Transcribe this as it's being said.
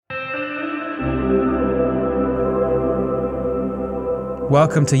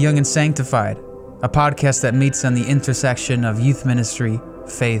Welcome to Young and Sanctified, a podcast that meets on the intersection of youth ministry,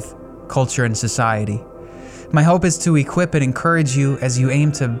 faith, culture, and society. My hope is to equip and encourage you as you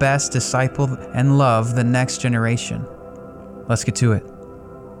aim to best disciple and love the next generation. Let's get to it.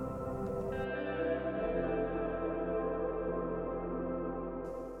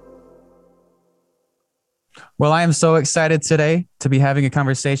 Well, I am so excited today to be having a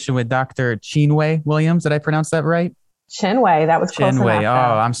conversation with Dr. Chinwe Williams. Did I pronounce that right? Chinwe, that was close Chinwe. enough.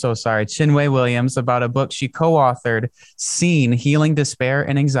 Oh, I'm so sorry. Chinwe Williams, about a book she co-authored, Seen: Healing Despair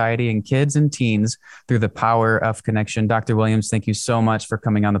and Anxiety in Kids and Teens Through the Power of Connection. Dr. Williams, thank you so much for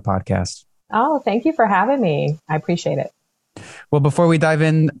coming on the podcast. Oh, thank you for having me. I appreciate it. Well, before we dive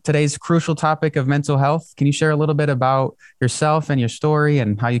in today's crucial topic of mental health, can you share a little bit about yourself and your story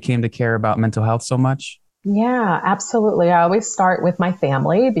and how you came to care about mental health so much? Yeah, absolutely. I always start with my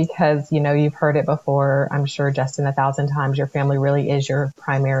family because, you've heard it before, I'm sure, Justin, 1,000 times. Your family really is your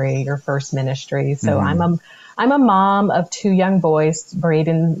first ministry. So I'm a mom of two young boys.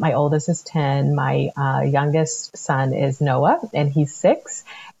 Braden, my oldest, is 10. My youngest son is Noah, and he's 6.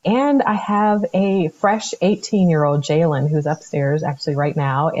 And I have a fresh 18-year-old Jalen who's upstairs actually right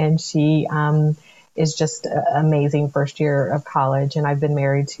now. And she is just amazing first year of college. And I've been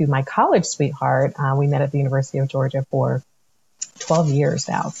married to my college sweetheart. We met at the University of Georgia for 12 years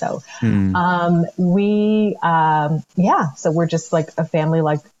now. So so we're just like a family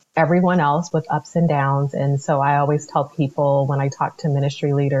like everyone else with ups and downs. And so I always tell people when I talk to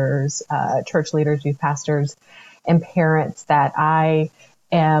ministry leaders, church leaders, youth pastors, and parents that I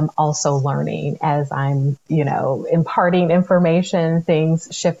am also learning as I'm, imparting information. Things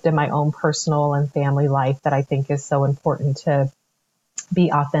shift in my own personal and family life that I think is so important to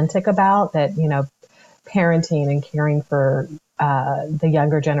be authentic about, that, parenting and caring for the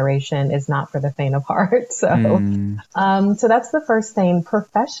younger generation is not for the faint of heart. So that's the first thing.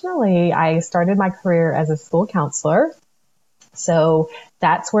 Professionally, I started my career as a school counselor. So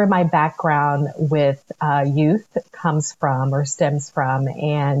that's where my background with youth comes from or stems from.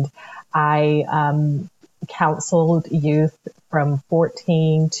 And I counseled youth from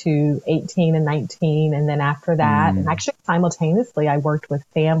 14 to 18 and 19. And then after that, and actually simultaneously, I worked with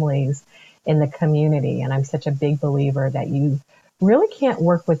families in the community. And I'm such a big believer that you really can't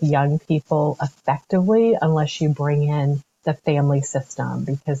work with young people effectively unless you bring in the family system,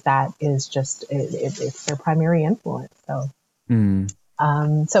 because that is just, it's their primary influence. So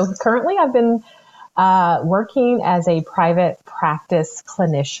currently I've been working as a private practice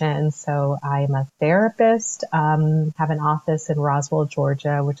clinician. So I'm a therapist, have an office in Roswell,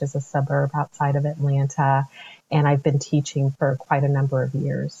 Georgia, which is a suburb outside of Atlanta. And I've been teaching for quite a number of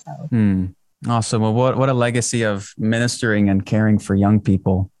years. So. Awesome. Well, what a legacy of ministering and caring for young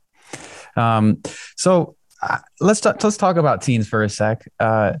people. So let's talk about teens for a sec.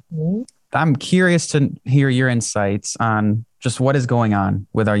 I'm curious to hear your insights on just what is going on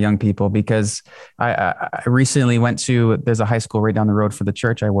with our young people, because I recently there's a high school right down the road for the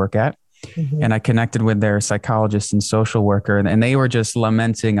church I work at, and I connected with their psychologist and social worker, and they were just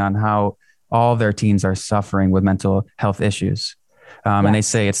lamenting on how all their teens are suffering with mental health issues. And they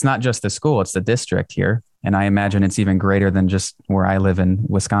say it's not just the school, it's the district here. And I imagine it's even greater than just where I live in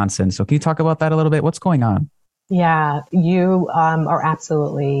Wisconsin. So can you talk about that a little bit? What's going on? Yeah, you are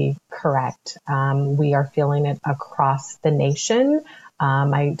absolutely correct. We are feeling it across the nation.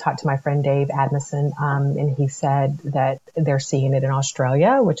 I talked to my friend Dave Admison, and he said that they're seeing it in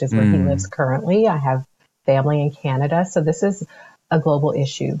Australia, which is where he lives currently. I have family in Canada. So this is a global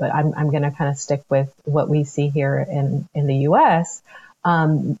issue, but I'm going to kind of stick with what we see here in the U.S.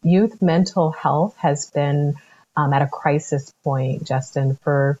 Youth mental health has been at a crisis point, Justin,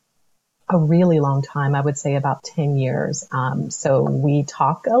 for a really long time. I would say about 10 years. So we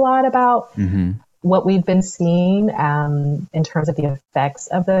talk a lot about what we've been seeing in terms of the effects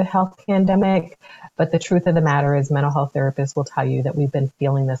of the health pandemic. But the truth of the matter is mental health therapists will tell you that we've been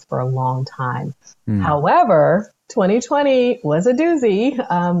feeling this for a long time. However, 2020 was a doozy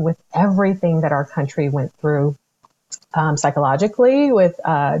with everything that our country went through psychologically, with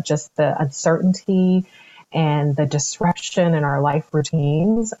just the uncertainty and the disruption in our life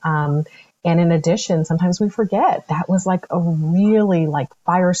routines. And in addition, sometimes we forget that was like a really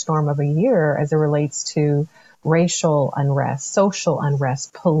firestorm of a year as it relates to racial unrest, social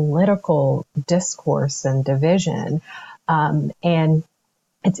unrest, political discourse and division. And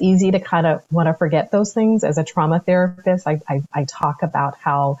it's easy to kind of want to forget those things. As a trauma therapist, I talk about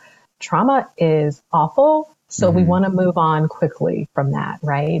how trauma is awful. So we want to move on quickly from that,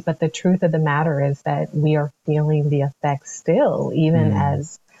 right? But the truth of the matter is that we are feeling the effects still, even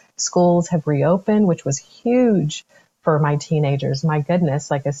as schools have reopened, which was huge for my teenagers. My goodness,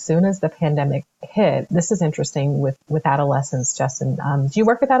 like as soon as the pandemic hit, this is interesting with adolescents, Justin. Do you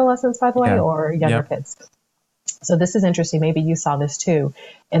work with adolescents, by the way, Yeah. or younger Yep. kids? So this is interesting. Maybe you saw this too.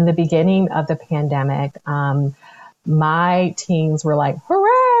 In the beginning of the pandemic, my teens were like,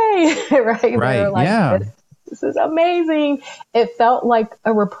 hooray, right? They Right. were like, Yeah. this is amazing. It felt like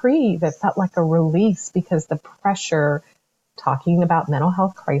a reprieve. It felt like a release because the pressure, talking about mental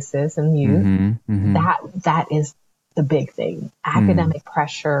health crisis in youth, that is the big thing. Academic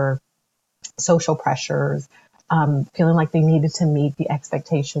pressure, social pressures, feeling like they needed to meet the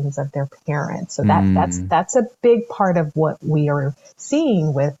expectations of their parents. So that's a big part of what we are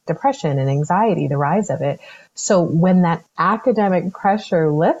seeing with depression and anxiety, the rise of it. So when that academic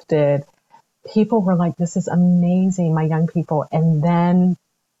pressure lifted, people were like, this is amazing, my young people. And then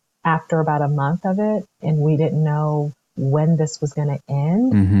after about a month of it, and we didn't know when this was going to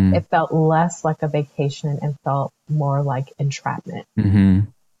end, it felt less like a vacation and felt more like entrapment.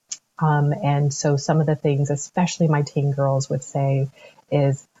 And so some of the things, especially my teen girls would say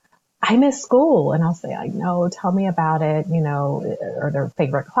is, I miss school. And I'll say, I know, tell me about it. You know, are there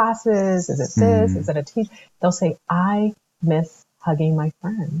favorite classes? Is it this? Is it a teacher? They'll say, I miss hugging my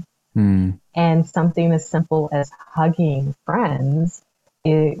friends. And something as simple as hugging friends,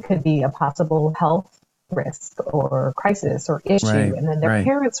 it could be a possible health risk or crisis or issue. Right, and then their right.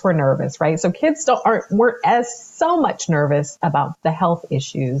 parents were nervous, right? So kids weren't as so much nervous about the health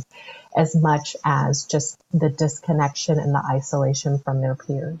issues as much as just the disconnection and the isolation from their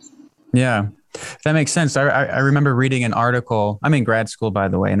peers. Yeah, that makes sense. I remember reading an article. I'm in grad school, by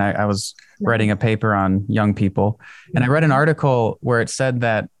the way, and I was writing a paper on young people. And I read an article where it said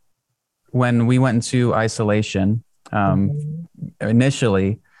that when we went into isolation,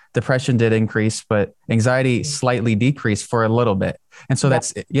 initially, depression did increase, but anxiety slightly decreased for a little bit. And so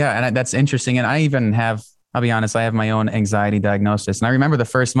that's interesting. And I even have, I'll be honest, I have my own anxiety diagnosis. And I remember the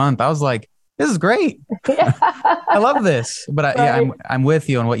first month, I was like, this is great. I love this. But I'm with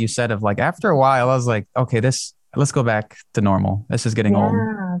you on what you said of like, after a while, I was like, okay, let's go back to normal. This is getting old.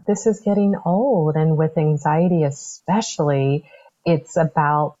 Yeah, this is getting old. And with anxiety, especially, it's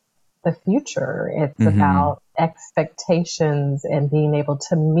about the future. It's about expectations and being able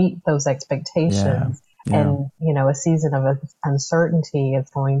to meet those expectations. Yeah. And, you know, a season of uncertainty is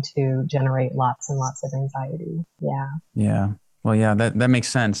going to generate lots and lots of anxiety. Yeah. Yeah. Well, yeah, that makes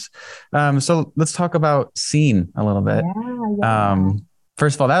sense. So let's talk about Seen a little bit. Yeah.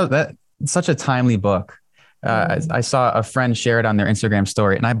 First of all, that's such a timely book. I saw a friend share it on their Instagram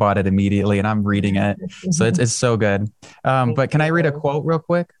story and I bought it immediately and I'm reading it. So it's so good. But can I read a quote real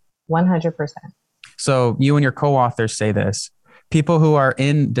quick? 100%. So you and your co-authors say this: people who are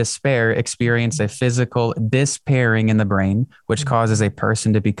in despair experience a physical despairing in the brain, which causes a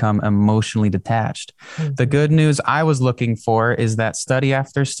person to become emotionally detached. The good news I was looking for is that study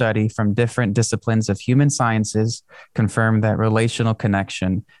after study from different disciplines of human sciences confirm that relational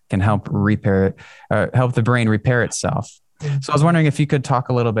connection can help the brain repair itself. So I was wondering if you could talk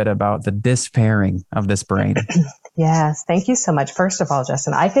a little bit about the despairing of this brain. Yes. Thank you so much. First of all,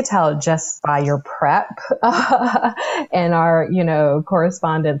 Justin, I could tell just by your prep and our,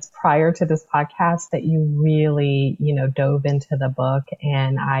 correspondence prior to this podcast that you really, dove into the book.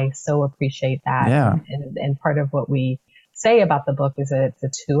 And I so appreciate that. Yeah. And part of what we say about the book is that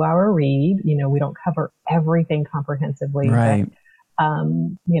it's a 2-hour read. We don't cover everything comprehensively. Right. But,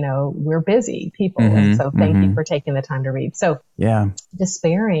 we're busy people. And so thank you for taking the time to read. So yeah,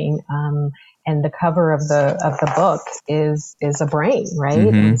 despairing, and the cover of the book is a brain, right?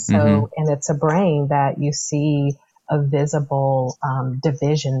 And it's a brain that you see a visible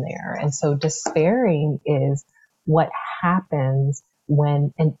division there. And so despairing is what happens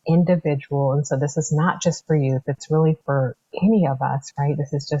when an individual, and so this is not just for youth, it's really for any of us, right?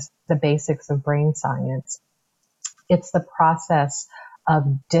 This is just the basics of brain science. It's the process of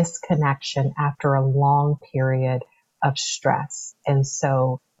disconnection after a long period of stress. And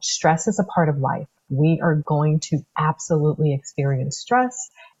so stress is a part of life. We are going to absolutely experience stress,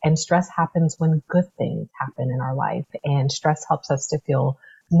 and stress happens when good things happen in our life. And stress helps us to feel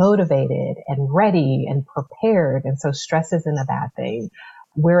motivated and ready and prepared. And so stress isn't a bad thing.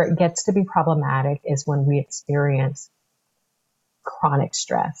 Where it gets to be problematic is when we experience chronic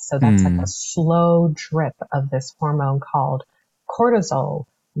stress. So that's like a slow drip of this hormone called cortisol,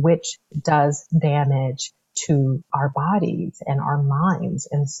 which does damage to our bodies and our minds.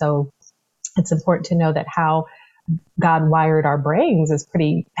 And so it's important to know that how God wired our brains is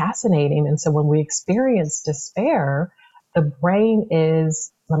pretty fascinating. And so when we experience despair, the brain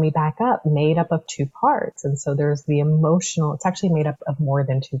is, let me back up, made up of 2 parts. And so there's the emotional, it's actually made up of more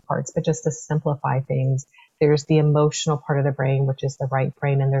than 2 parts, but just to simplify things, there's the emotional part of the brain, which is the right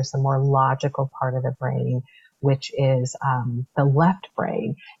brain, and there's the more logical part of the brain, which is the left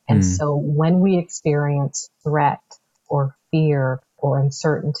brain. And so when we experience threat or fear or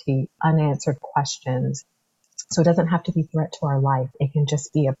uncertainty, unanswered questions, so it doesn't have to be threat to our life. It can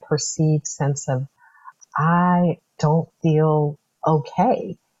just be a perceived sense of, I don't feel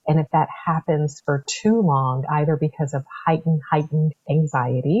okay. And if that happens for too long, either because of heightened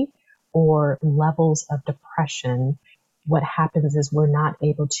anxiety or levels of depression, what happens is we're not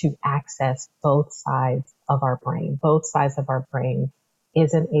able to access both sides of our brain. Both sides of our brain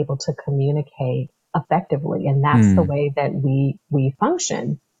isn't able to communicate effectively. And that's the way that we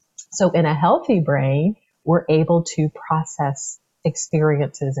function. So in a healthy brain, we're able to process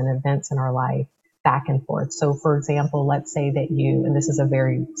experiences and events in our life back and forth. So for example, let's say that and this is a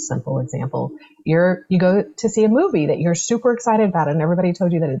very simple example, you go to see a movie that you're super excited about and everybody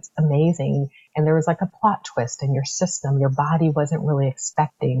told you that it's amazing. And there was like a plot twist in your system. Your body wasn't really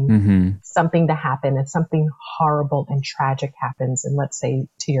expecting something to happen, and something horrible and tragic happens. And let's say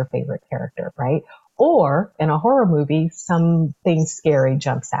to your favorite character, right? Or in a horror movie, something scary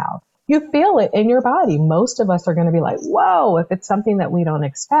jumps out. You feel it in your body. Most of us are going to be like, whoa, if it's something that we don't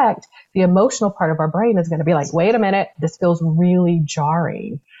expect, the emotional part of our brain is going to be like, wait a minute, this feels really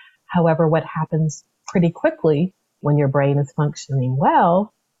jarring. However, what happens pretty quickly when your brain is functioning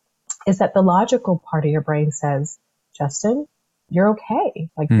well is that the logical part of your brain says, Justin, you're okay.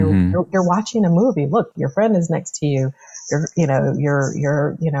 Like you're watching a movie. Look, your friend is next to you.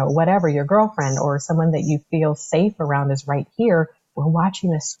 Your whatever, your girlfriend or someone that you feel safe around is right here. We're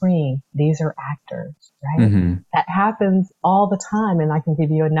watching a screen. These are actors, right? That happens all the time. And I can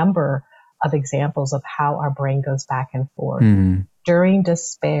give you a number of examples of how our brain goes back and forth. During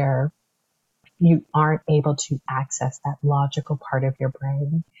despair, you aren't able to access that logical part of your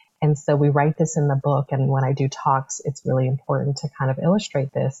brain. And so we write this in the book. And when I do talks, it's really important to kind of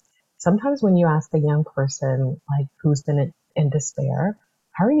illustrate this. Sometimes when you ask a young person, like who's been in despair,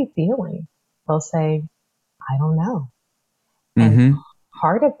 how are you feeling? They'll say, I don't know. And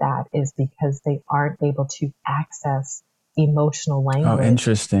part of that is because they aren't able to access emotional language. Oh,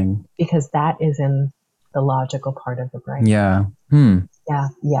 interesting. Because that is in the logical part of the brain. Yeah.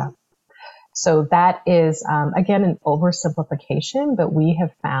 Yeah. So that is, again, an oversimplification, but we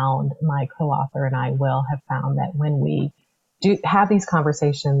have found, my co-author and I, Will, have found that when we do have these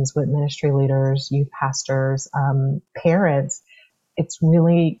conversations with ministry leaders, youth pastors, parents, it's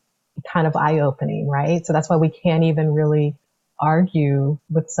really kind of eye-opening, right? So that's why we can't even really argue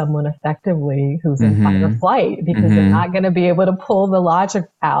with someone effectively who's in fight or flight, because they're not going to be able to pull the logic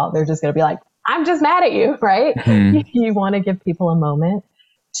out. They're just going to be like, I'm just mad at you, right? You want to give people a moment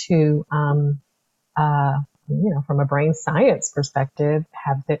to, from a brain science perspective,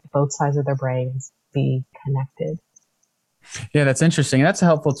 have both sides of their brains be connected. Yeah, that's interesting. That's a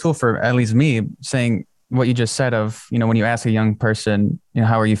helpful tool for at least me, saying what you just said of, when you ask a young person,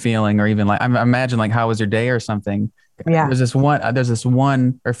 how are you feeling? Or even like, I imagine like, how was your day or something? Yeah. There's this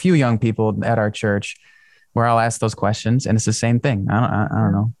one or a few young people at our church where I'll ask those questions and it's the same thing. I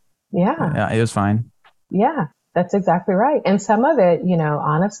don't know. Yeah. It was fine. Yeah, that's exactly right. And some of it,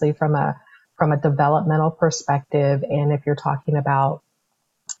 honestly, from a developmental perspective, and if you're talking about,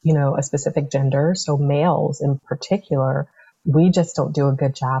 a specific gender, so males in particular, we just don't do a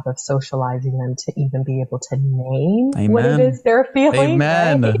good job of socializing them to even be able to name what it is they're feeling.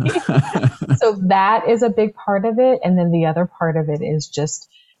 Amen. Right? So that is a big part of it. And then the other part of it is just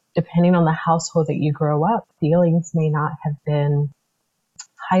depending on the household that you grow up, feelings may not have been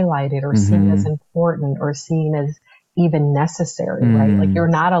highlighted or seen as important or seen as even necessary, right? Like you're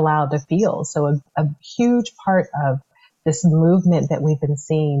not allowed to feel. So a huge part of this movement that we've been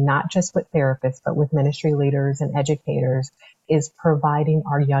seeing, not just with therapists, but with ministry leaders and educators, is providing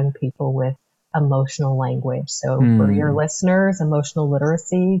our young people with emotional language. So for your listeners, emotional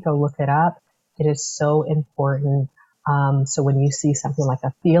literacy, go look it up. It is so important. So when you see something like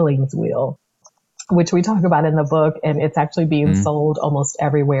a feelings wheel, which we talk about in the book, and it's actually being sold almost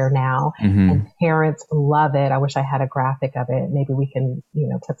everywhere now, and parents love it. I wish I had a graphic of it. Maybe we can,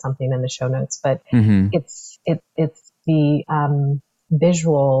 put something in the show notes, but it's the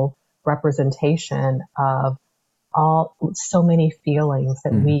visual representation of so many feelings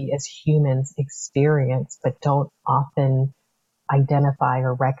that we as humans experience, but don't often identify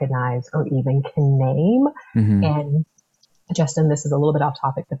or recognize or even can name. And Justin, this is a little bit off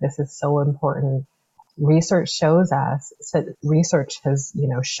topic, but this is so important. Research has,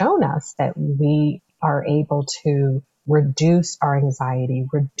 shown us that we are able to reduce our anxiety,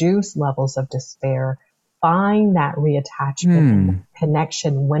 reduce levels of despair, find that reattachment and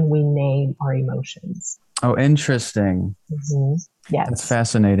connection when we name our emotions. Oh, interesting. Hmm. That's Yes.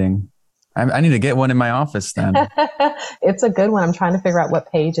 fascinating. I need to get one in my office then. It's a good one. I'm trying to figure out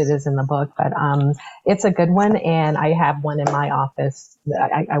what page it is in the book, but it's a good one, and I have one in my office.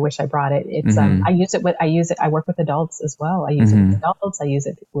 I wish I brought it. It's Hmm. I use it. I work with adults as well. I use it with Hmm. adults. I use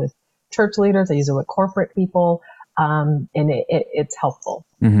it with church leaders. I use it with corporate people, and it's helpful.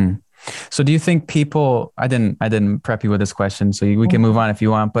 Hmm. So do you think people, I didn't prep you with this question, so we can move Mhm. on if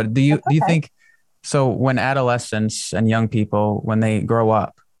you want, but That's do you okay. think, so when adolescents and young people, when they grow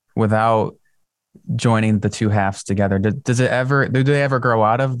up without joining the two halves together, do they ever grow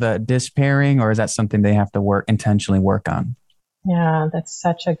out of the dispairing, or is that something they have to intentionally work on? Yeah, that's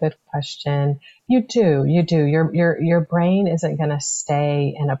such a good question. You do. Your brain isn't going to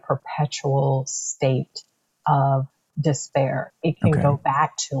stay in a perpetual state of despair. It can Okay. go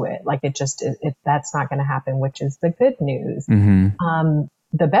back to it. Like that's not going to happen, which is the good news. Mm-hmm.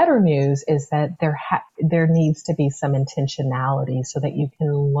 The better news is that there needs to be some intentionality so that you can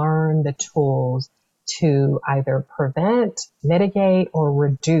learn the tools to either prevent, mitigate, or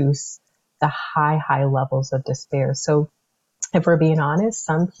reduce the high levels of despair. So if we're being honest,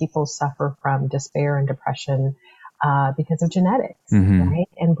 some people suffer from despair and depression because of genetics, Mm-hmm. right?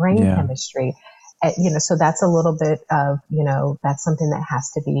 And brain Yeah. chemistry. So that's a little bit of, that's something that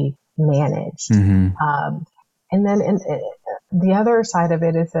has to be managed. Mm-hmm. Um, and then the other side of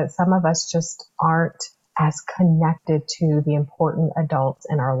it is that some of us just aren't as connected to the important adults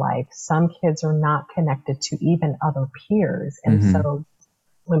in our life. Some kids are not connected to even other peers. And Mm-hmm. so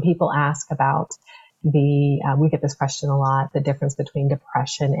when people ask about we get this question a lot, the difference between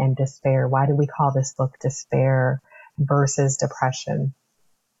depression and despair. Why do we call this book Despair versus Depression?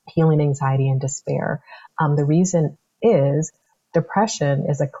 Healing Anxiety and Despair. The reason is depression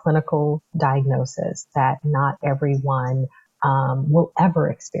is a clinical diagnosis that not everyone will ever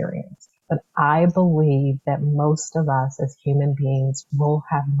experience. But I believe that most of us as human beings will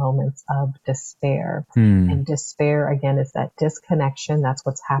have moments of despair. Mm-hmm. And despair, again, is that disconnection. That's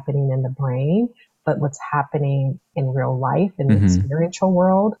what's happening in the brain. But what's happening in real life, in the Mm-hmm. spiritual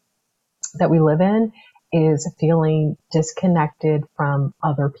world that we live in, is feeling disconnected from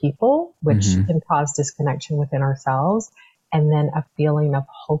other people, which Mm-hmm. can cause disconnection within ourselves, and then a feeling of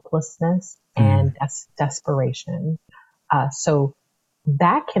hopelessness Mm-hmm. and desperation. So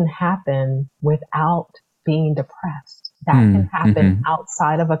that can happen without being depressed. That can happen Mm-hmm.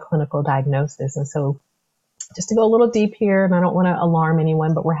 outside of a clinical diagnosis. And so just to go a little deep here, and I don't want to alarm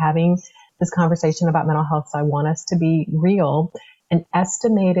anyone, but we're having this conversation about mental health, so I want us to be real. An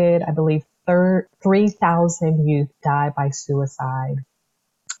estimated, I believe, 3,000 youth die by suicide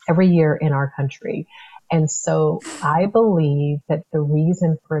every year in our country. And so I believe that the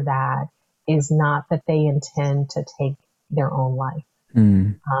reason for that is not that they intend to take their own life.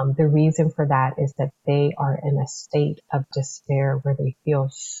 Mm-hmm. The reason for that is that they are in a state of despair where they feel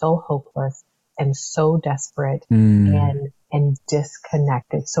so hopeless and so desperate Mm-hmm. and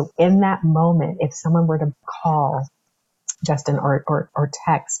disconnected. So in that moment, if someone were to call Justin or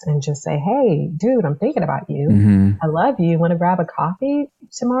text and just say, "Hey, dude, I'm thinking about you. Mm-hmm. I love you. Want to grab a coffee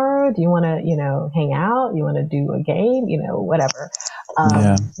tomorrow? Do you want to, hang out? You want to do a game? Whatever." Um,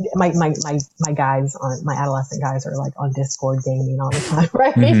 Yeah. my guys my adolescent guys are like on Discord gaming all the time,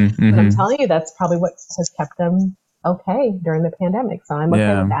 right? Mm-hmm. But I'm Mm-hmm. telling you, that's probably what has kept them okay during the pandemic. So I'm okay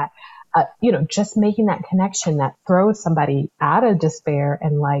with Yeah. that. Just making that connection that throws somebody out of despair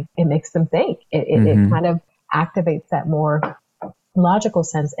and like it makes them think. It Mm-hmm. kind of activates that more logical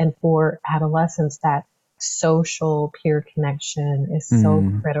sense. And for adolescents, that social peer connection is so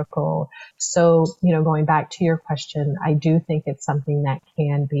Mm-hmm. critical. So, going back to your question, I do think it's something that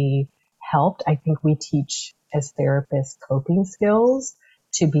can be helped. I think we teach as therapists coping skills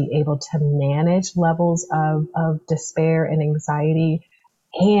to be able to manage levels of despair and anxiety.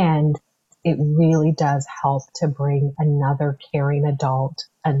 And it really does help to bring another caring adult,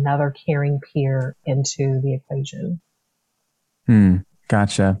 another caring peer into the equation. Hmm.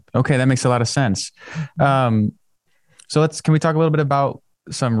 Gotcha. Okay, that makes a lot of sense. Um, so can we talk a little bit about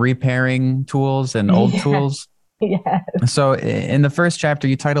some repairing tools and old Yeah, tools? yeah. So in the first chapter,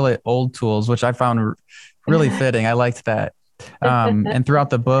 you title it Old Tools, which I found really fitting. I liked that. And throughout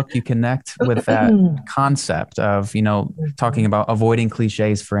the book, you connect with that concept of, talking Mhm. about avoiding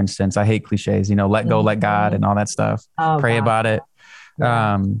cliches, for instance. I hate cliches, let go, let God, Mhm. and all that stuff. Oh Pray gosh, about it.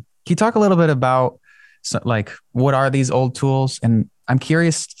 yeah. Can you talk a little bit about, like, what are these old tools? And I'm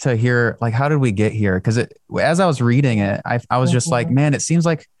curious to hear, like, how did we get here? Because as I was reading it, I was just like, Mhm. man, it seems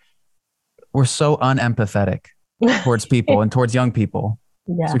like we're so unempathetic towards people and towards young people.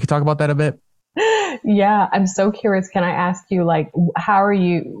 So we Yeah. could talk about that a bit. Yeah, I'm so curious. Can I ask you, like, how are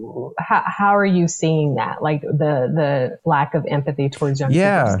you? So how are you seeing that? Like the lack of empathy towards young people?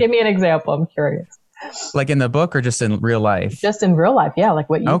 Yeah. Just give me an example. I'm curious. Like in the book or just in real life? Just in real life. Yeah. Like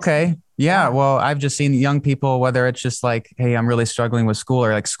what you Okay. Yeah. Well, I've just seen young people, whether it's just like, hey, I'm really struggling with school,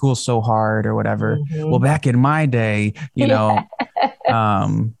 or like school's so hard or whatever. Well, back in my day, I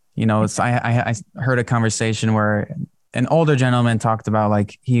heard a conversation where an older gentleman talked about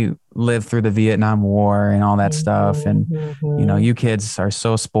like he lived through the Vietnam War and all that stuff. And, you kids are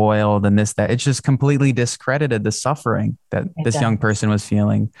so spoiled and this, that. It's just completely discredited the suffering that this young person was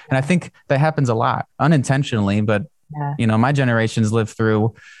feeling. And I think that happens a lot unintentionally, but, my generation's lived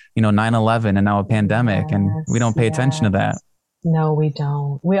through, 9/11 and now a pandemic, and we don't pay attention to that. No, we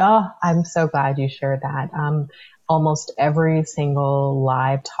don't. I'm so glad you shared that. Almost every single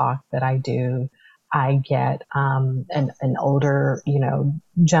live talk that I do, I get an older,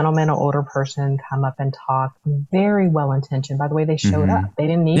 gentleman or older person come up and talk, very well intentioned. By the way, they showed up. They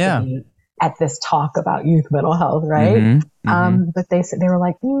didn't need to be at this talk about youth mental health, right? But they were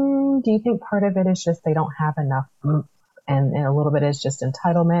like, do you think part of it is just they don't have enough, and a little bit is just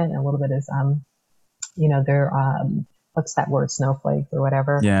entitlement, and a little bit is they're what's that word, snowflake or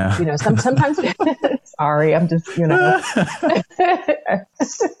whatever. Yeah. Sometimes, sorry, I'm just, so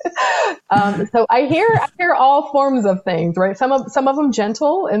I hear all forms of things, right? Some of them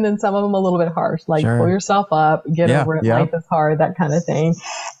gentle, and then some of them a little bit harsh, like pull yourself up, get over it, life is hard, that kind of thing.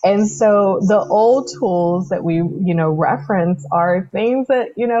 And so the old tools that we, reference are things that,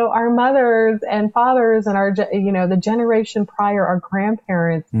 our mothers and fathers and our, the generation prior, our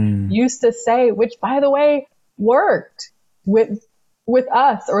grandparents used to say, which by the way, worked with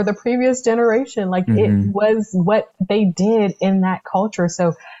us or the previous generation. Like it was what they did in that culture.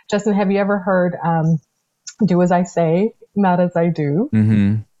 So Justin, have you ever heard, do as I say, not as I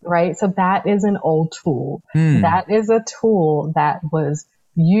do? Right. So that is an old tool. That is a tool that was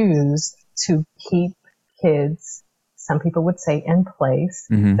used to keep kids, some people would say, in place.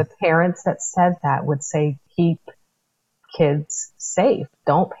 The parents that said that would say, keep kids safe.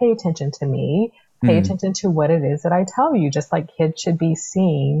 Don't pay attention to me. Pay attention to what it is that I tell you, just like kids should be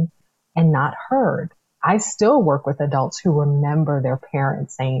seen and not heard. I still work with adults who remember their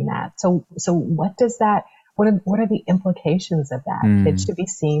parents saying that. So what does that, what are the implications of that? Kids should be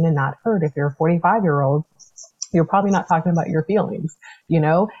seen and not heard. If you're a 45-year-old, you're probably not talking about your feelings,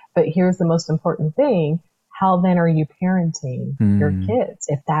 but here's the most important thing. How then are you parenting your kids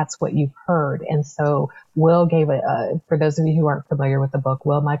if that's what you've heard? And so Will gave for those of you who aren't familiar with the book,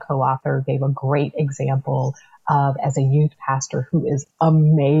 Will, my co-author, gave a great example of, as a youth pastor who is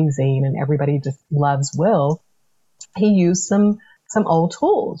amazing and everybody just loves Will, he used some old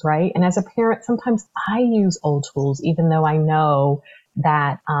tools, right? And as a parent, sometimes I use old tools, even though I know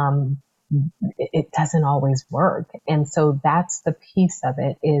that it doesn't always work. And so that's the piece of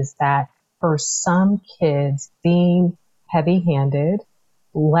it, is that for some kids, being heavy-handed,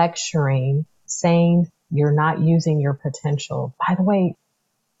 lecturing, saying you're not using your potential. By the way,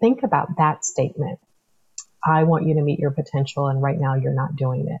 think about that statement. I want you to meet your potential, and right now you're not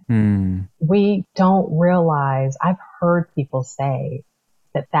doing it. We don't realize, I've heard people say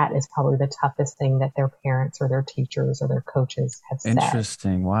that is probably the toughest thing that their parents or their teachers or their coaches have said.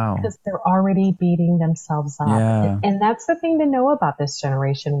 Interesting. Wow. Because they're already beating themselves up. Yeah. And that's the thing to know about this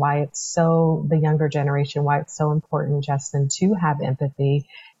generation, the younger generation, why it's so important, Justin, to have empathy,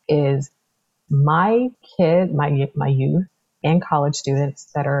 is my youth and college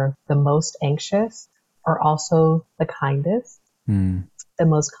students that are the most anxious are also the kindest, the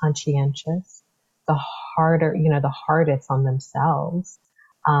most conscientious, the hardest on themselves.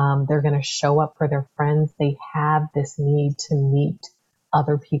 They're going to show up for their friends. They have this need to meet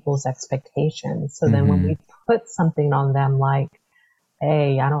other people's expectations. So then when we put something on them like,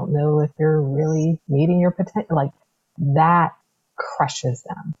 hey, I don't know if you're really meeting your potential, like that crushes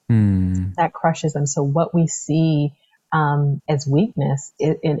them. That crushes them. So what we see as weakness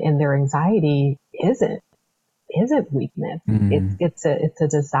in their anxiety isn't weakness. It's a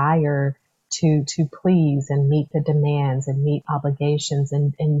desire to please and meet the demands and meet obligations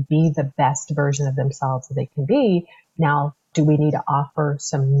and be the best version of themselves that they can be. Now, do we need to offer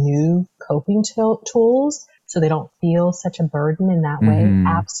some new coping tools so they don't feel such a burden in that way?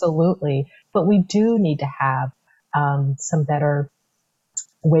 Absolutely. But we do need to have some better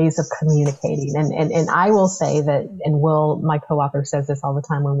ways of communicating. And I will say that, and Will, my co-author, says this all the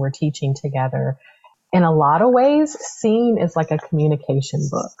time when we're teaching together, in a lot of ways, Seen is like a communication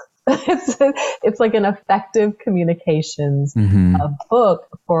book. It's like an effective communications book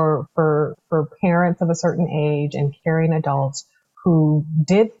for parents of a certain age and caring adults who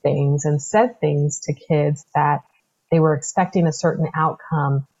did things and said things to kids that they were expecting a certain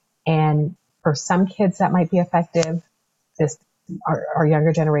outcome, And for some kids that might be effective. This, our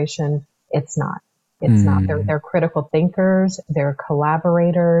younger generation, it's not. It's not. They're critical thinkers. They're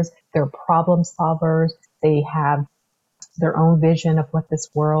collaborators. They're problem solvers. They have their own vision of what this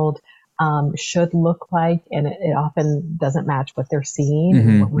world should look like, and it often doesn't match what they're seeing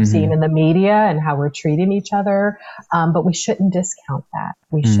and what we're seeing in the media and how we're treating each other. But we shouldn't discount that.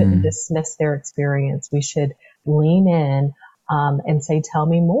 We shouldn't dismiss their experience. We should lean in and say, "Tell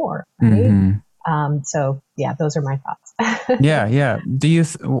me more." Right? So yeah, those are my thoughts. Yeah. Do you?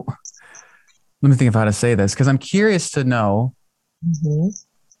 Let me think of how to say this, because I'm curious to know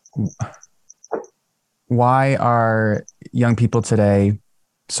why are young people today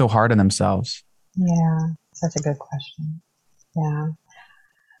so hard on themselves? Yeah, such a good question. Yeah.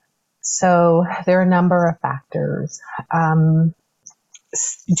 So there are a number of factors. Do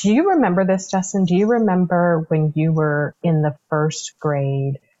you remember this, Justin? Do you remember when you were in the first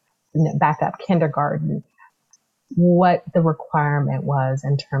grade, back up kindergarten, what the requirement was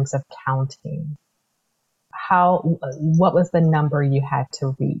in terms of counting? What was the number you had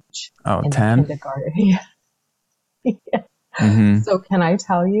to reach? Oh, in 10? Kindergarten. Yeah. So can I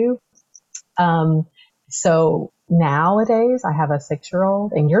tell you? So nowadays I have a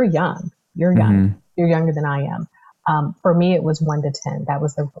 6-year-old, and you're young. You're young. You're younger than I am. For me, it was 1 to 10. That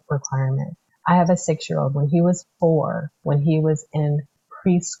was the requirement. I have a 6-year-old. When he was 4, when he was in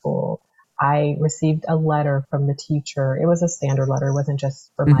preschool, I received a letter from the teacher. It was a standard letter. It wasn't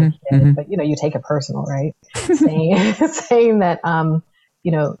just for my kid, but you take it personal, right? saying that,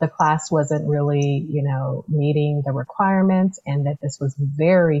 the class wasn't really, meeting the requirements, and that this was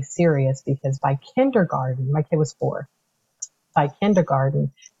very serious because by kindergarten, my kid was 4. By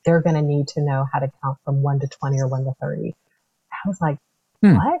kindergarten, they're going to need to know how to count from 1 to 20 or 1 to 30. I was like,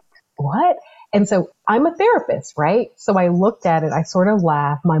 what? And so I'm a therapist, right? So I looked at it. I sort of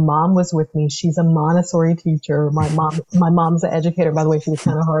laughed. My mom was with me. She's a Montessori teacher. My mom's an educator. By the way, she was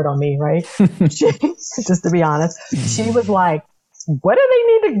kind of hard on me, right? Just to be honest, she was like, what do they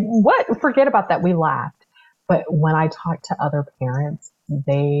need to, what? Forget about that. We laughed. But when I talked to other parents,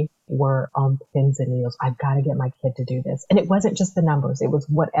 they were on pins and needles. I've got to get my kid to do this. And it wasn't just the numbers. It was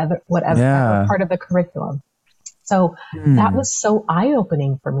whatever part of the curriculum. So that was so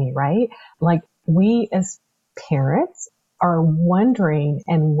eye-opening for me, right? Like, we as parents are wondering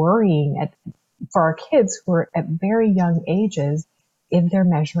and worrying for our kids who are at very young ages if they're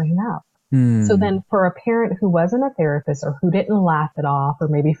measuring up. So then for a parent who wasn't a therapist, or who didn't laugh it off, or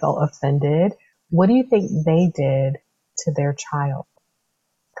maybe felt offended, what do you think they did to their child?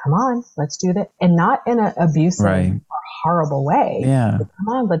 Come on, let's do that. And not in an abusive or horrible way. Yeah. But come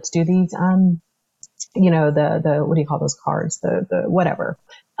on, let's do these, the what do you call those cards? The whatever.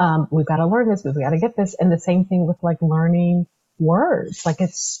 We've got to learn this. We've got to get this. And the same thing with like learning words. Like,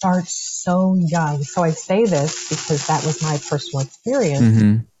 it starts so young. So I say this because that was my personal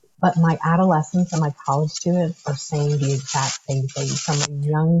experience. But my adolescents and my college students are saying the exact same thing from a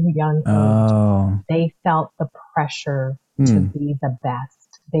young age. They felt the pressure to be the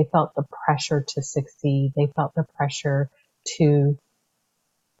best. They felt the pressure to succeed. They felt the pressure to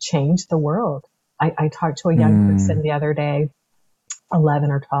change the world. I talked to a young person the other day,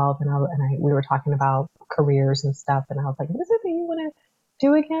 11 or 12, and we were talking about careers and stuff. And I was like, what is it that you want to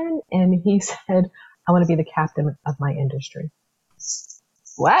do again? And he said, I want to be the captain of my industry.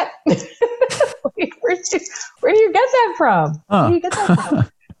 What? Where do you get that from? Where do you get that from?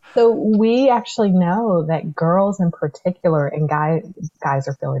 So we actually know that girls in particular, and guys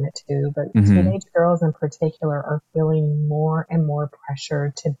are feeling it too, but teenage girls in particular are feeling more and more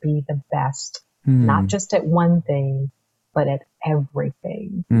pressure to be the best, not just at one thing, but at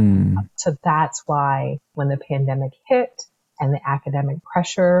everything. So that's why when the pandemic hit and the academic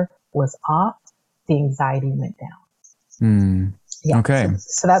pressure was off, the anxiety went down. Yeah, okay.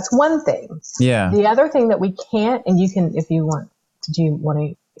 So that's one thing. Yeah. The other thing that we can't, and you can, if you want, do you want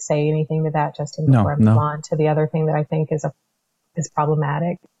to say anything to that, Justin, before I move on to the other thing that I think is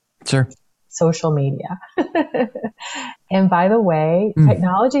problematic? Sure. Social media. And by the way,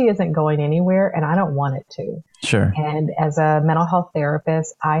 technology isn't going anywhere, and I don't want it to. Sure. And as a mental health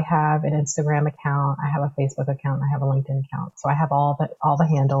therapist, I have an Instagram account, I have a Facebook account, I have a LinkedIn account. So I have all the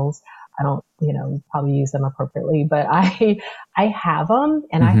handles. I don't, probably use them appropriately, but I have them,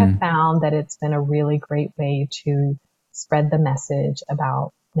 and I have found that it's been a really great way to spread the message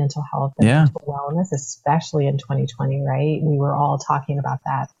about mental health and mental wellness, especially in 2020, right? We were all talking about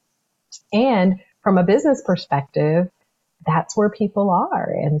that. And from a business perspective, that's where people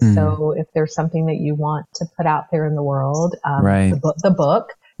are. And so if there's something that you want to put out there in the world, the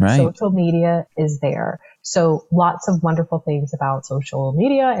book, social media is there. So lots of wonderful things about social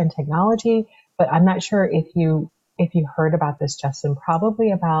media and technology, but I'm not sure if you heard about this, Justin,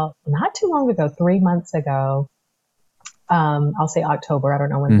 probably about not too long ago, 3 months ago. I'll say October. I don't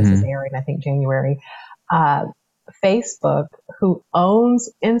know when this is Mm-hmm. airing. I think January. Uh, Facebook, who owns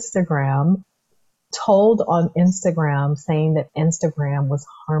Instagram, told on Instagram saying that Instagram was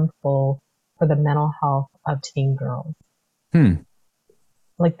harmful for the mental health of teen girls. Hmm.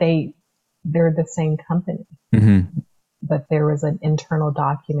 Like they're the same company, Mm-hmm. but there was an internal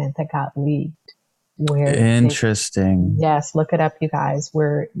document that got leaked where they, Interesting. yes, look it up, you guys,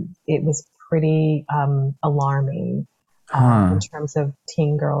 where it was pretty alarming in Huh. terms of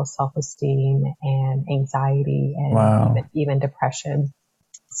teen girls' self-esteem and anxiety and Wow. even depression.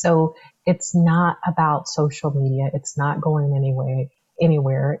 So it's not about social media. It's not going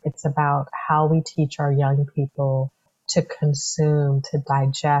anywhere. It's about how we teach our young people to consume, to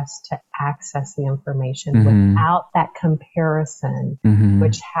digest, to access the information Mm-hmm. without that comparison, Mm-hmm.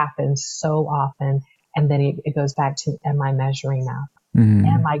 which happens so often. And then it goes back to, am I measuring up? Am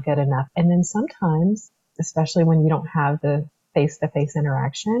Mm-hmm. I good enough? And then sometimes, especially when you don't have the face to face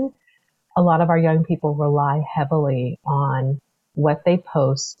interaction, a lot of our young people rely heavily on what they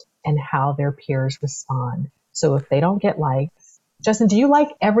post and how their peers respond. So if they don't get likes, Justin, do you like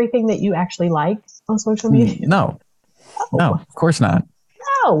everything that you actually like on social media? No, No, no, of course not.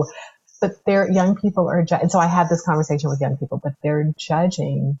 no. But their young people are, and so I had this conversation with young people, but they're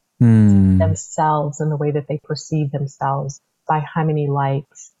judging Hmm. themselves and the way that they perceive themselves by how many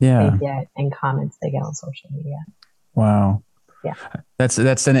likes they Yeah. get and comments they get on social media. Wow. Yeah. That's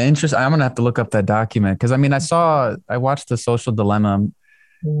an interest. I'm gonna have to look up that document because I mean I watched The Social Dilemma,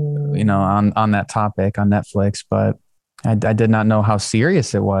 Mm. on that topic on Netflix, but I did not know how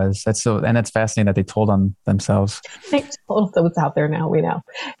serious it was. And it's fascinating that they told on themselves. So it's out there now. We know.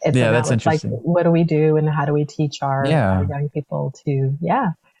 And so Yeah, now that's it's like, interesting. what do we do, and how do we teach our Yeah, young people to,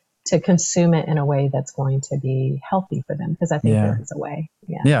 yeah, to consume it in a way that's going to be healthy for them? Because I think there yeah, is a way.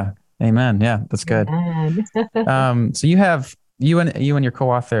 Yeah. yeah. Amen. Yeah, that's good. Amen. So you and your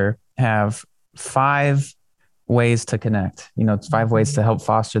co-author have 5 ways to connect. It's 5 ways to Mhm. help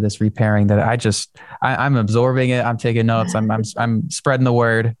foster this repairing that I'm absorbing it. I'm taking notes. I'm spreading the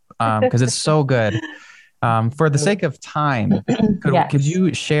word because it's so good. For the So, sake of time, could yes.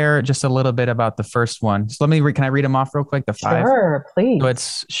 you share just a little bit about the first one? So let me can I read them off real quick? The 5. Sure, So please.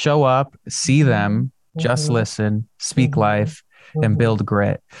 it's show up, see Hmm. them, just Hmm. listen, speak Hmm. life, and Hmm. build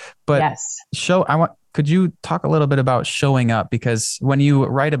grit. But Yes. could you talk a little bit about showing up? Because when you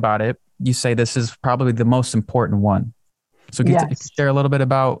write about it, you say this is probably the most important one. So could you Yes. share a little bit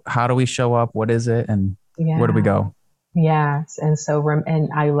about how do we show up? What is it? And where do we Yeah. go? Yes. And so, and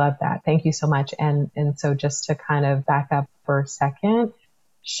I love that. Thank you so much. And so just to kind of back up for a second,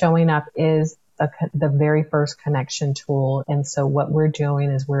 showing up is the very first connection tool. And so what we're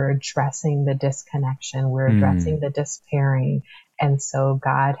doing is we're addressing the disconnection. We're addressing Hmm. the despairing. And so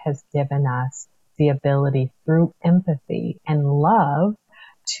God has given us the ability through empathy and love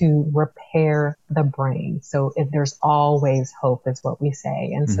to repair the brain. So if there's always hope is what we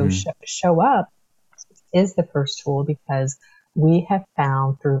say. And so Hmm. show up is the first tool because we have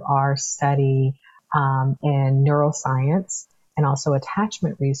found through our study in neuroscience and also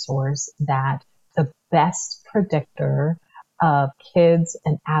attachment resource that the best predictor of kids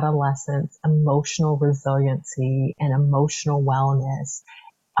and adolescents' emotional resiliency and emotional wellness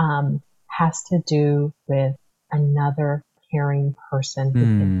has to do with another caring person who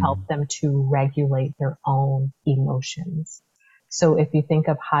can help Hmm. them to regulate their own emotions. So if you think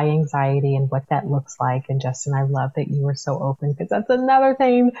of high anxiety and what that looks like, and Justin, I love that you were so open because that's another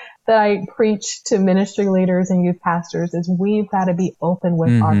thing that I preach to ministry leaders and youth pastors is we've got to be open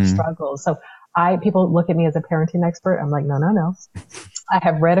with our Hmm. struggles. So people look at me as a parenting expert. I'm like, no, no, no. I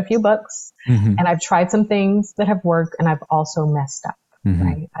have read a few books Hmm. and I've tried some things that have worked and I've also messed up, Hmm.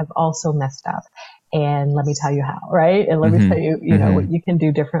 right? I've also messed up. And let me tell you how, right? And let me tell Hmm. you, what Hmm. you can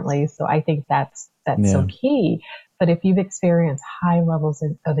do differently. So I think that's so Yeah. key. But if you've experienced high levels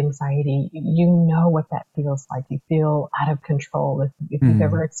of anxiety, you know what that feels like. You feel out of control. If you've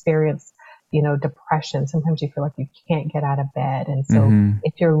ever Hmm. experienced, depression, sometimes you feel like you can't get out of bed. And so Hmm.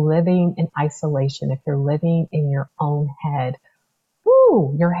 if you're living in isolation, if you're living in your own head,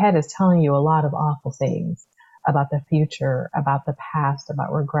 whoo, your head is telling you a lot of awful things about the future, about the past,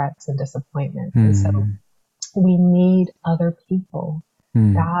 about regrets and disappointments. And so Hmm. we need other people.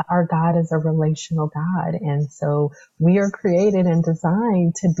 Hmm. Our God is a relational God. And so we are created and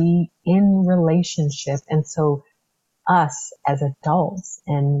designed to be in relationship. And so us as adults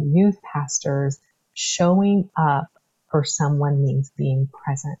and youth pastors showing up for someone means being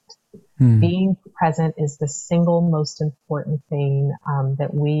present. Being present is the single most important thing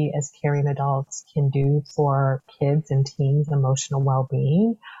that we as caring adults can do for kids and teens' emotional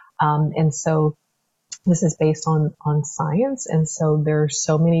well-being. And so this is based on science. And so there's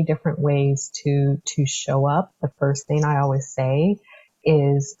so many different ways to show up. The first thing I always say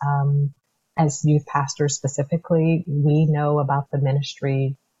is, as youth pastors specifically, we know about the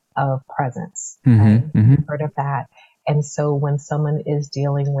ministry of presence. Right? You've heard of that. And so when someone is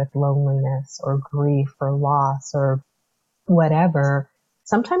dealing with loneliness or grief or loss or whatever,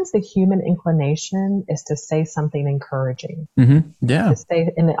 sometimes the human inclination is to say something encouraging. Yeah. To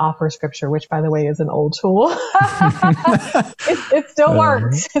say in the offer scripture, which by the way is an old tool. It still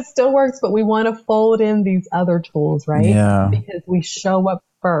works. It still works, but we want to fold in these other tools, right? Yeah. Because we show up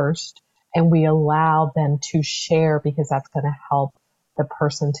first and we allow them to share because that's going to help the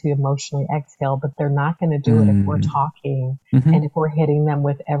person to emotionally exhale, but they're not going to do it if we're talking and if we're hitting them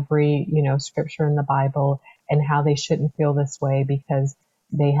with every, scripture in the Bible and how they shouldn't feel this way because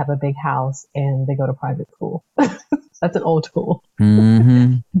they have a big house and they go to private school. That's an old tool.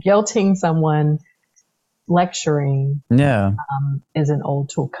 Guilting someone, lecturing, is an old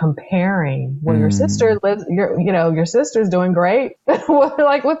tool. Comparing, well, your sister lives, your sister's doing great.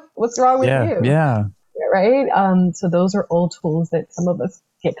 Like, what's wrong with you? Yeah. Right. So those are old tools that some of us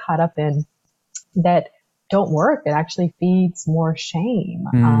get caught up in that don't work. It actually feeds more shame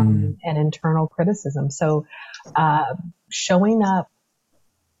and internal criticism. So showing up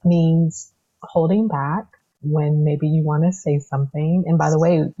means holding back when maybe you want to say something. And by the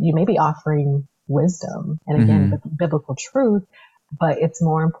way, you may be offering wisdom and again, biblical truth, but it's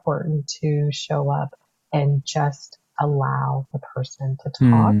more important to show up and just allow the person to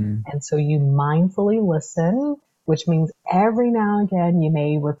talk. And so you mindfully listen, which means every now and again, you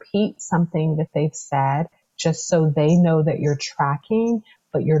may repeat something that they've said just so they know that you're tracking,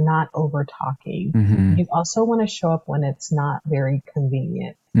 but you're not over talking. You also want to show up when it's not very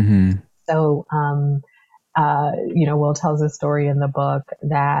convenient. So, Will tells a story in the book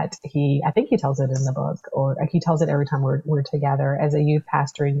that I think he tells it in the book, or he tells it every time we're together as a youth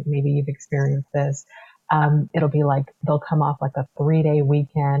pastor. Maybe you've experienced this. It'll be like they'll come off like a 3-day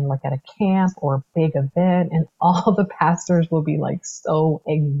weekend, like at a camp or big event, and all the pastors will be like so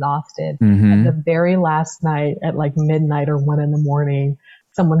exhausted. At the very last night at like midnight or 1 a.m,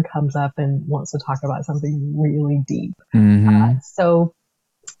 someone comes up and wants to talk about something really deep. So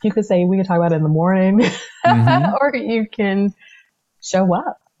you could say we could talk about it in the morning, or you can show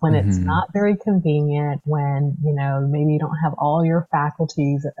up when it's not very convenient, when, maybe you don't have all your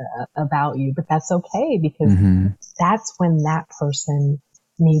faculties about you, but that's okay because that's when that person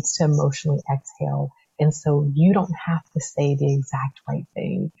needs to emotionally exhale. And so you don't have to say the exact right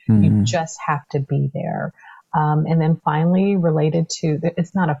thing. You just have to be there. And then finally, related to,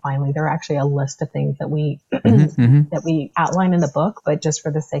 it's not a finally, there are actually a list of things that we, that we outline in the book, but just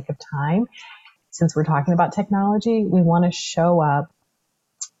for the sake of time, since we're talking about technology, we want to show up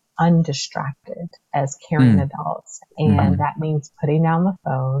undistracted as caring adults. And that means putting down the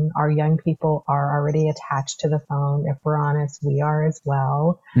phone. Our young people are already attached to the phone. If we're honest, we are as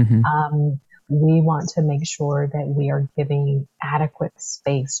well. We want to make sure that we are giving adequate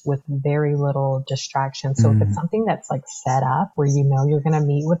space with very little distraction. So if it's something that's like set up where you're going to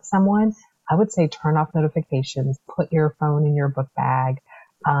meet with someone, I would say turn off notifications, put your phone in your book bag.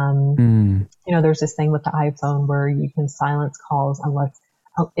 There's this thing with the iPhone where you can silence calls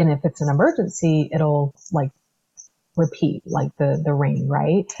and if it's an emergency, it'll like repeat like the ring,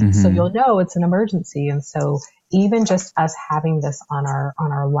 right? So you'll know it's an emergency. And so even just us having this on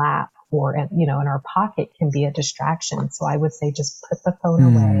our lap or, in our pocket can be a distraction. So I would say just put the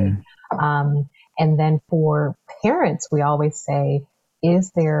phone away. And then for parents, we always say,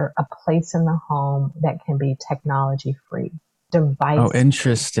 is there a place in the home that can be technology free? Device. Oh,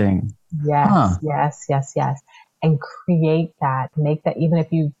 interesting. Yes. And create that, make that, even if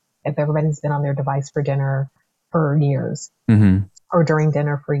everybody's been on their device for dinner for years or during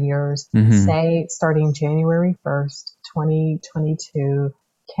dinner for years, say starting January 1st, 2022,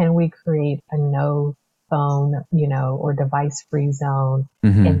 can we create a no phone, or device free zone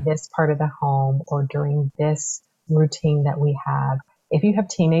in this part of the home or during this routine that we have? If you have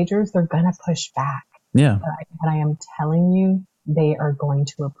teenagers, they're going to push back. Yeah. But I am telling you, they are going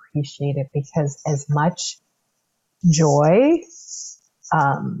to appreciate it because as much joy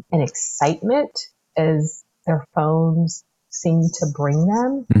and excitement as their phones seem to bring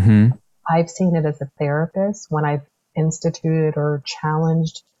them, I've seen it as a therapist when I've instituted or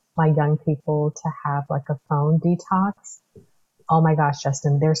challenged my young people to have like a phone detox. Oh my gosh,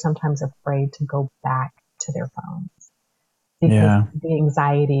 Justin, they're sometimes afraid to go back to their phones. because the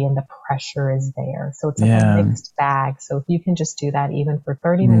anxiety and the pressure is there. So it's like a mixed bag. So if you can just do that even for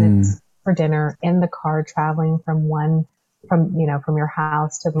 30 minutes for dinner in the car, traveling from your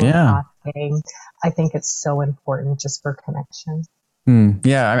house to the thing, I think it's so important just for connection.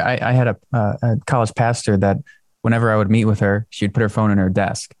 Yeah, I had a college pastor that whenever I would meet with her, she'd put her phone in her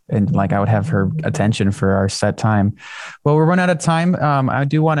desk and like I would have her attention for our set time. Well, we're running out of time. I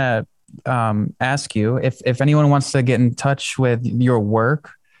do want to ask you if anyone wants to get in touch with your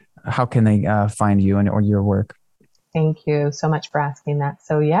work, how can they find you or your work? Thank you so much for asking that.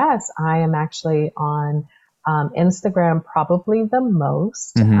 So yes, I am actually on Instagram probably the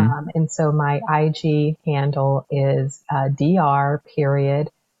most. And so my IG handle is Dr.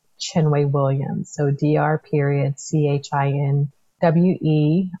 Chinwe Williams. So Dr.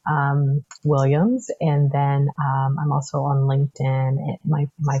 CHINWE Williams. And then I'm also on LinkedIn, my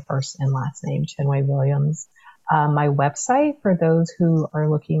first and last name, Chinwe Williams. My website for those who are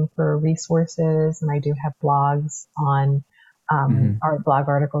looking for resources, and I do have blogs on blog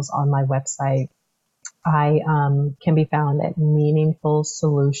articles on my website. I can be found at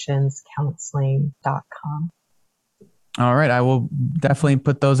meaningfulsolutionscounseling.com. All right. I will definitely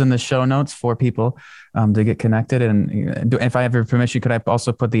put those in the show notes for people to get connected. And if I have your permission, could I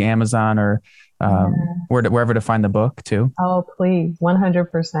also put the Amazon or wherever to find the book too? Oh, please.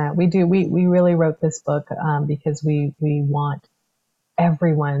 100%. We do. We really wrote this book because we want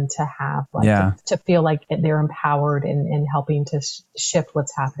everyone to have to feel like they're empowered in helping to shift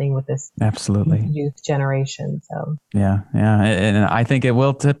what's happening with this youth generation. So and I think it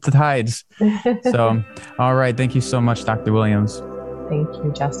will tip the tides. So all right, thank you so much, Dr. Williams. Thank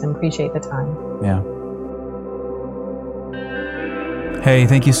you, Justin. Appreciate the time. Hey,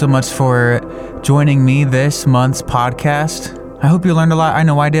 thank you so much for joining me this month's podcast. I hope you learned a lot. I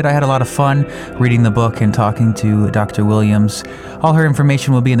know I did. I had a lot of fun reading the book and talking to Dr. Williams. All her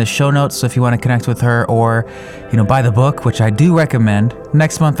information will be in the show notes, so if you want to connect with her or, buy the book, which I do recommend.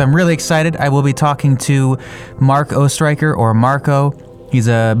 Next month, I'm really excited. I will be talking to Mark Ostreicher, or Marco. He's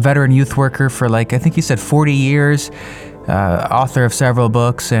a veteran youth worker for I think he said 40 years, author of several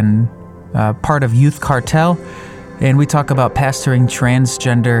books and part of Youth Cartel. And we talk about pastoring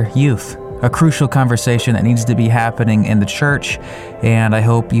transgender youth. A crucial conversation that needs to be happening in the church, and I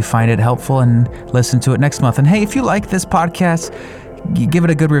hope you find it helpful and listen to it next month. And hey, if you like this podcast, give it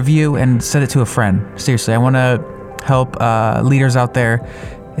a good review and send it to a friend. Seriously, I want to help leaders out there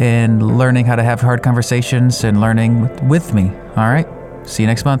in learning how to have hard conversations and learning with me. All right, see you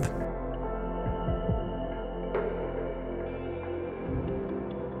next month.